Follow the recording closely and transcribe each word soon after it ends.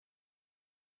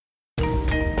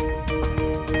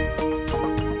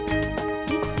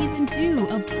2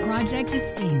 of Project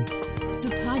Distinct,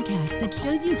 the podcast that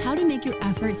shows you how to make your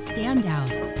efforts stand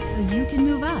out so you can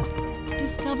move up.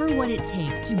 Discover what it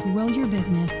takes to grow your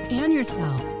business and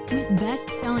yourself with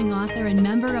best-selling author and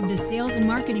member of the Sales and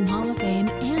Marketing Hall of Fame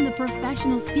and the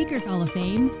Professional Speakers Hall of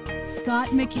Fame, Scott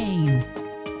McKain.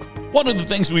 One of the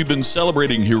things we've been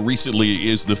celebrating here recently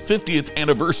is the 50th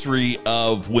anniversary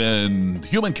of when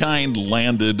humankind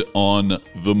landed on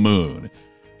the moon.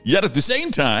 Yet at the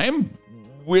same time,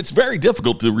 it's very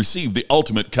difficult to receive the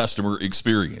ultimate customer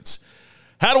experience.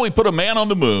 How do we put a man on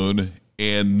the moon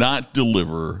and not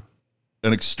deliver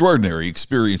an extraordinary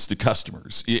experience to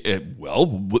customers?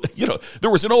 Well,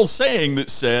 there was an old saying that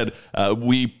said,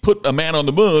 we put a man on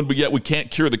the moon, but yet we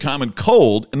can't cure the common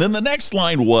cold. And then the next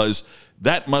line was,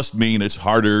 that must mean it's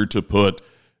easier to put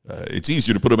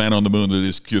a man on the moon than it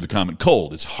is to cure the common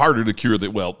cold. It's harder to cure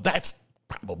that. Well, that's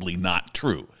probably not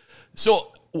true.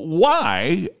 So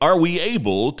why are we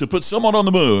able to put someone on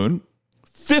the moon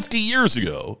 50 years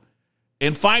ago,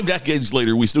 and 5 decades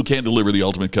later, we still can't deliver the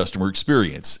ultimate customer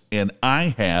experience? And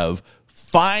I have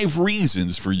 5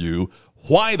 reasons for you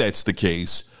why that's the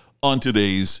case on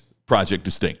today's Project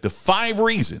Distinct. The 5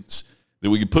 reasons that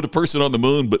we can put a person on the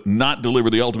moon but not deliver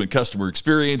the ultimate customer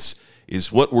experience is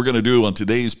what we're going to do on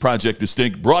today's Project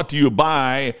Distinct, brought to you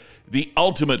by the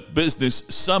Ultimate Business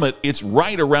Summit. It's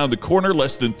right around the corner,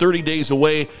 less than 30 days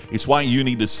away. It's why you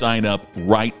need to sign up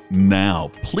right now.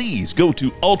 Please go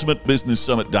to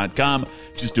ultimatebusinesssummit.com.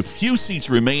 Just a few seats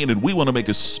remain, and we want to make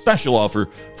a special offer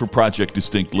for Project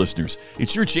Distinct listeners.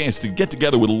 It's your chance to get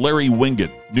together with Larry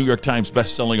Winget, New York Times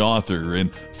bestselling author and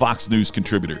Fox News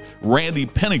contributor, Randy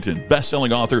Pennington,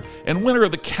 bestselling author and winner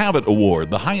of the Cavett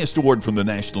Award, the highest award from the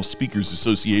National Speakers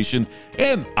Association,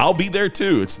 and I'll be there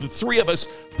too. It's the 3 of us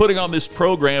putting on this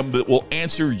program that will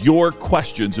answer your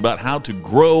questions about how to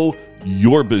grow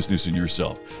your business and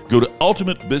yourself. Go to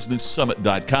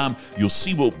ultimatebusinesssummit.com. You'll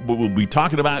see what we'll be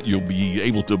talking about. You'll be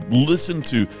able to listen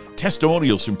to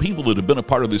testimonials from people that have been a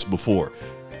part of this before.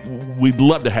 We'd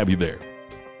love to have you there.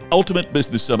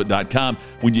 ultimatebusinesssummit.com.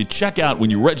 When you check out,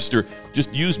 when you register,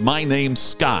 just use my name,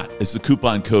 Scott, as the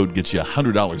coupon code. Gets you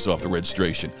 $100 off the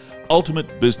registration.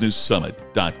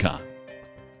 ultimatebusinesssummit.com.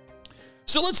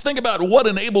 So let's think about what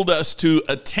enabled us to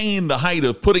attain the height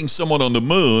of putting someone on the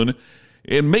moon,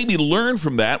 and maybe learn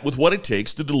from that with what it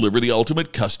takes to deliver the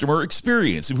ultimate customer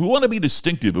experience. If we want to be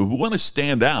distinctive, if we want to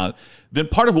stand out, then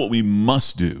part of what we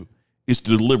must do is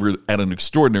to deliver at an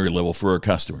extraordinary level for our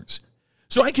customers.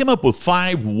 So I came up with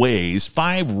 5 ways,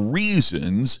 5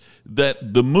 reasons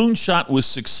that the moonshot was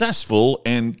successful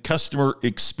and customer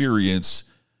experience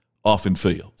often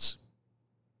fails.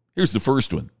 Here's the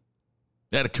first one.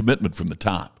 They had a commitment from the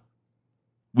top.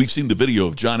 We've seen the video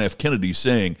of John F. Kennedy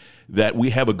saying that we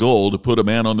have a goal to put a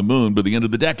man on the moon by the end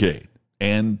of the decade.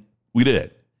 And we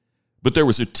did. But there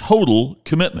was a total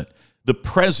commitment. The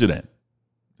president,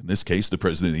 in this case, the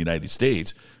president of the United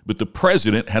States, but the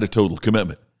president had a total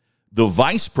commitment. The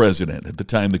vice president, at the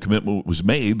time the commitment was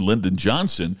made, Lyndon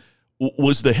Johnson,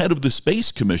 was the head of the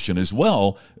Space Commission as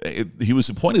well. He was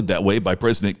appointed that way by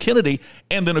President Kennedy.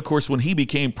 And then, of course, when he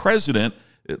became president,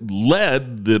 it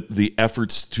led the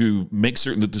efforts to make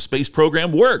certain that the space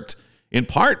program worked, in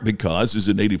part because, as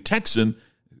a native Texan,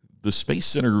 the Space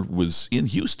Center was in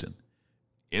Houston.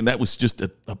 And that was just a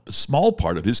small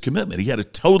part of his commitment. He had a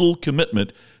total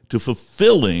commitment to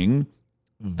fulfilling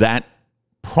that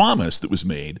promise that was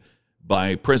made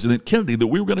by President Kennedy that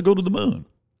we were going to go to the moon.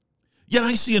 Yet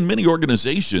I see in many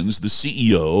organizations, the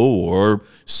CEO or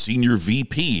senior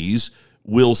VPs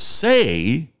will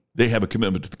say they have a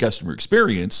commitment to the customer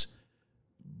experience,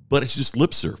 but it's just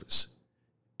lip service.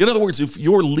 In other words, if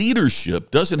your leadership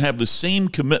doesn't have the same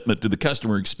commitment to the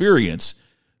customer experience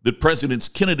that Presidents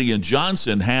Kennedy and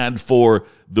Johnson had for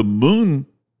the moon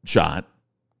shot,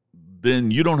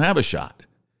 then you don't have a shot.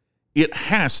 It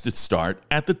has to start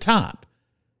at the top.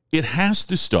 It has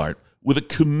to start with a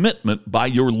commitment by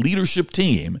your leadership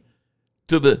team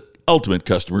to the ultimate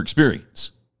customer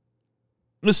experience.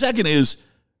 The second is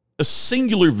a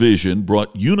singular vision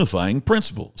brought unifying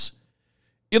principles.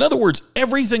 In other words,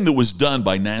 everything that was done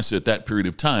by NASA at that period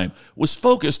of time was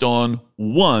focused on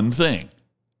one thing: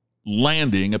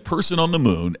 landing a person on the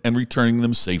moon and returning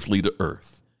them safely to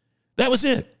Earth. That was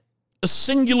it. A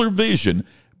singular vision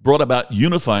brought about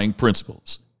unifying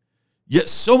principles. Yet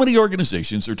so many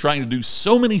organizations are trying to do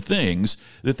so many things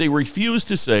that they refuse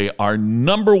to say our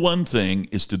number one thing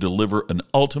is to deliver an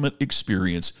ultimate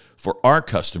experience for our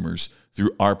customers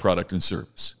through our product and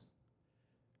service.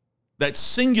 That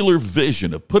singular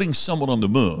vision of putting someone on the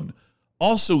moon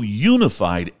also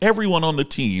unified everyone on the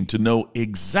team to know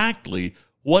exactly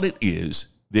what it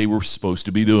is they were supposed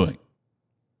to be doing.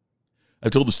 I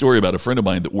told the story about a friend of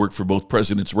mine that worked for both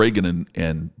Presidents Reagan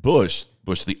and Bush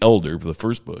the elder, the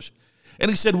first Bush. And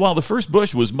he said, while the first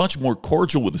Bush was much more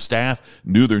cordial with the staff,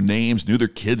 knew their names, knew their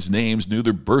kids' names, knew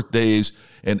their birthdays,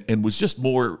 and was just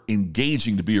more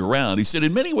engaging to be around, he said,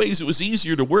 in many ways, it was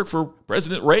easier to work for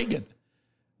President Reagan.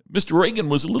 Mr. Reagan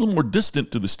was a little more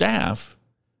distant to the staff,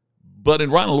 but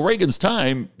in Ronald Reagan's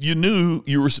time, you knew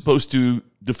you were supposed to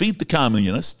defeat the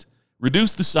communists,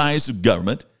 reduce the size of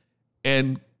government,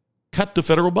 and cut the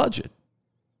federal budget.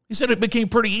 He said it became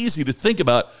pretty easy to think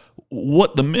about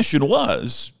what the mission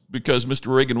was because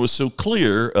Mr. Reagan was so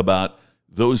clear about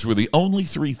those were the only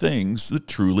three things that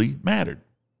truly mattered.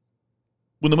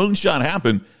 When the moonshot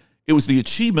happened, it was the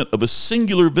achievement of a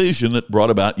singular vision that brought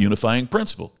about unifying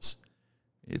principles.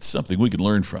 It's something we can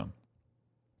learn from.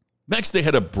 Next, they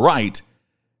had a bright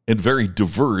and very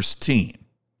diverse team.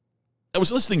 I was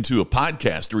listening to a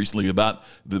podcast recently about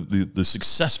the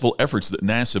successful efforts that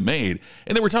NASA made,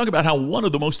 and they were talking about how one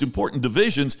of the most important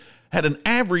divisions had an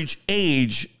average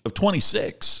age of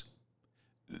 26.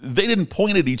 They didn't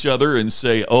point at each other and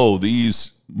say, oh,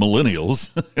 these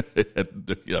millennials,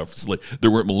 obviously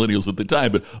there weren't millennials at the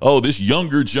time, but, oh, this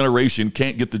younger generation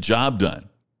can't get the job done.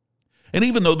 And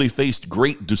even though they faced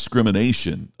great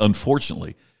discrimination,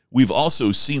 unfortunately, we've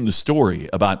also seen the story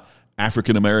about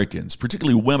African Americans,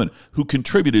 particularly women, who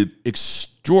contributed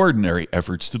extraordinary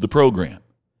efforts to the program.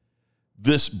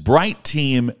 This bright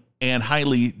team and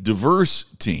highly diverse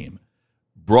team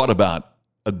brought about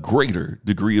a greater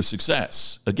degree of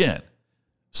success. Again,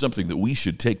 something that we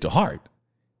should take to heart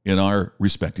in our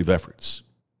respective efforts.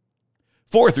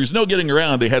 Fourth, there's no getting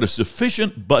around. They had a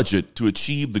sufficient budget to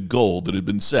achieve the goal that had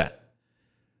been set.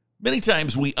 Many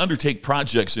times we undertake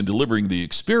projects in delivering the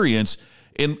experience,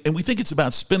 and we think it's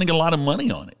about spending a lot of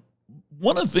money on it.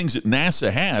 One of the things that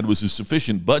NASA had was a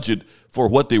sufficient budget for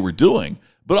what they were doing,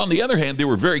 but on the other hand, they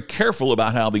were very careful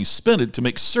about how they spent it to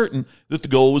make certain that the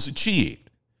goal was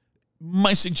achieved.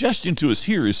 My suggestion to us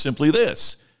here is simply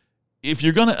this. If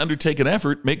you're going to undertake an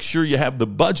effort, make sure you have the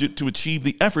budget to achieve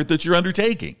the effort that you're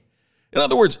undertaking. In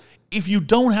other words, if you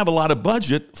don't have a lot of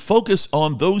budget, focus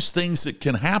on those things that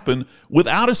can happen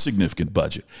without a significant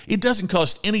budget. It doesn't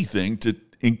cost anything to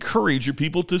encourage your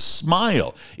people to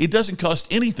smile. It doesn't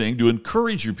cost anything to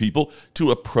encourage your people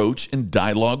to approach and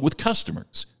dialogue with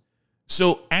customers.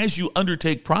 So as you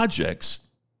undertake projects,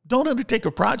 don't undertake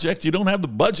a project you don't have the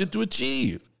budget to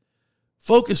achieve.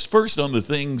 Focus first on the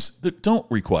things that don't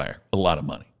require a lot of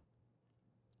money.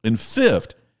 And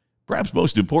fifth, perhaps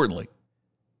most importantly,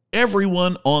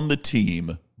 everyone on the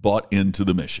team bought into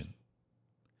the mission.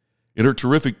 In her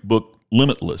terrific book,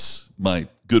 Limitless, my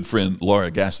good friend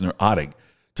Laura Gassner-Ottig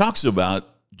talks about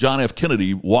John F.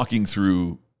 Kennedy walking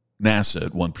through NASA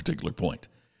at one particular point.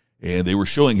 And they were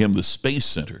showing him the Space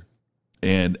Center.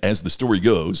 And as the story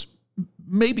goes,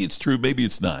 maybe it's true, maybe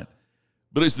it's not.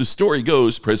 But as the story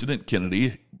goes, President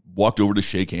Kennedy walked over to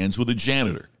shake hands with a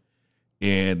janitor.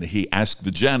 And he asked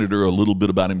the janitor a little bit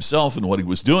about himself and what he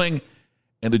was doing.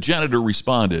 And the janitor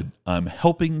responded, I'm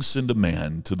helping send a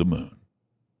man to the moon.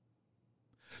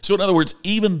 So in other words,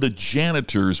 even the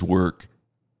janitor's work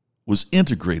was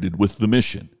integrated with the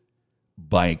mission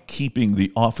by keeping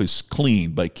the office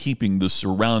clean, by keeping the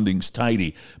surroundings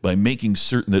tidy, by making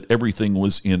certain that everything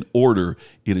was in order.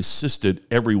 It assisted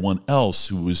everyone else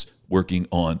who was working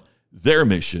on their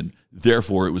mission.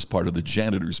 Therefore, it was part of the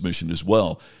janitor's mission as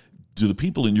well. Do the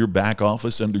people in your back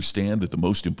office understand that the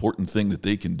most important thing that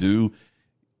they can do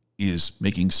is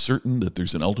making certain that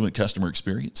there's an ultimate customer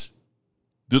experience?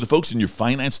 Do the folks in your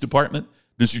finance department,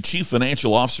 does your chief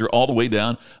financial officer all the way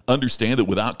down understand that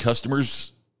without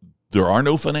customers, there are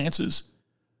no finances?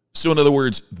 So in other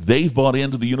words, they've bought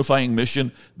into the unifying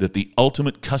mission that the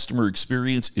ultimate customer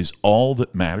experience is all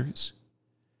that matters.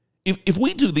 If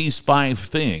we do these 5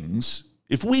 things,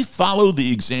 if we follow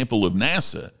the example of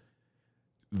NASA,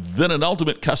 then an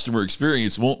ultimate customer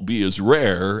experience won't be as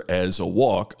rare as a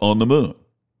walk on the moon.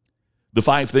 The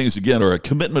 5 things, again, are a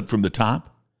commitment from the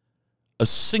top, a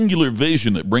singular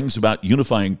vision that brings about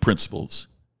unifying principles,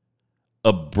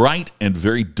 a bright and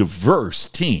very diverse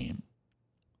team,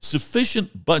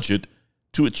 sufficient budget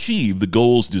to achieve the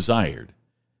goals desired,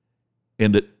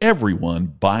 and that everyone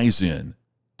buys in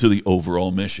to the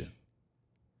overall mission.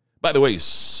 By the way,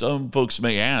 some folks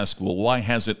may ask, well, why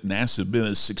hasn't NASA been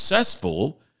as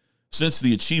successful since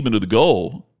the achievement of the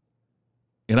goal?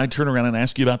 And I turn around and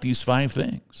ask you about these 5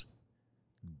 things.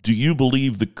 Do you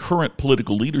believe the current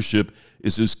political leadership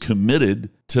is as committed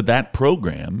to that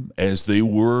program as they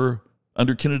were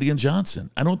under Kennedy and Johnson?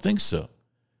 I don't think so.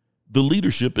 The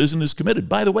leadership isn't as committed.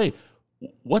 By the way,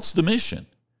 what's the mission?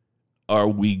 Are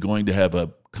we going to have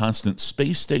a constant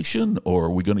space station, or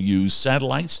are we going to use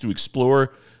satellites to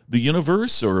explore the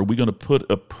universe, or are we going to put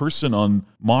a person on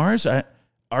Mars?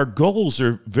 Our goals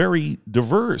are very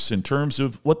diverse in terms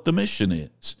of what the mission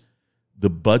is. The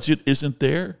budget isn't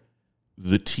there.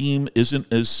 The team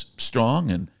isn't as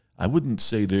strong, and I wouldn't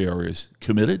say they are as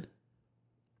committed.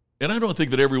 And I don't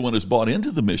think that everyone has bought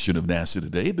into the mission of NASA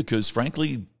today because,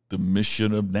 frankly, the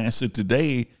mission of NASA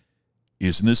today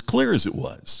isn't as clear as it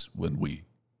was when we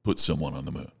put someone on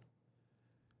the moon.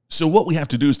 So what we have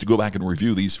to do is to go back and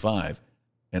review these 5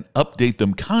 and update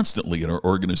them constantly in our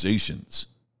organizations.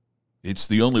 It's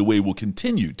the only way we'll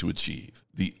continue to achieve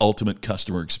the ultimate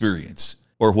customer experience,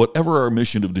 or whatever our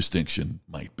mission of distinction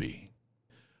might be.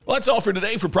 Well, that's all for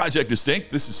today for Project Distinct.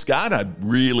 This is Scott. I'm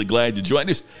really glad you joined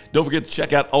us. Don't forget to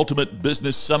check out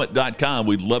ultimatebusinesssummit.com.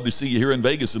 We'd love to see you here in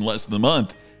Vegas in less than a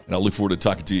month. And I'll look forward to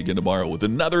talking to you again tomorrow with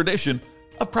another edition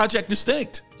of Project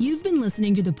Distinct. You've been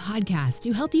listening to the podcast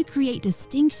to help you create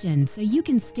distinction so you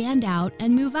can stand out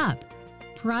and move up.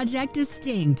 Project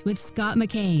Distinct with Scott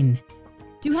McKain.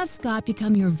 To have Scott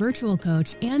become your virtual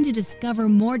coach and to discover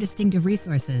more distinctive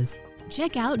resources,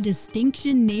 check out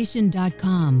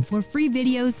DistinctionNation.com for free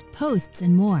videos, posts,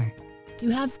 and more. To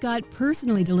have Scott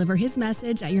personally deliver his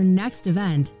message at your next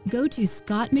event, go to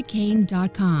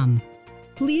ScottMcKain.com.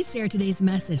 Please share today's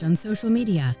message on social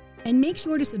media and make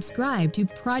sure to subscribe to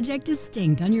Project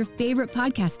Distinct on your favorite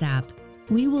podcast app.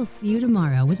 We will see you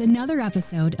tomorrow with another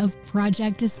episode of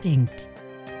Project Distinct.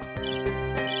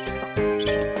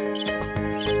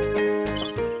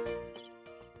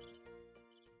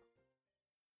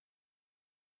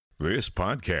 This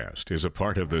podcast is a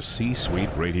part of the C-Suite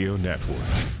Radio Network.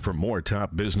 For more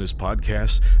top business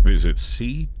podcasts, visit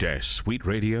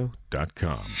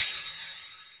c-suiteradio.com.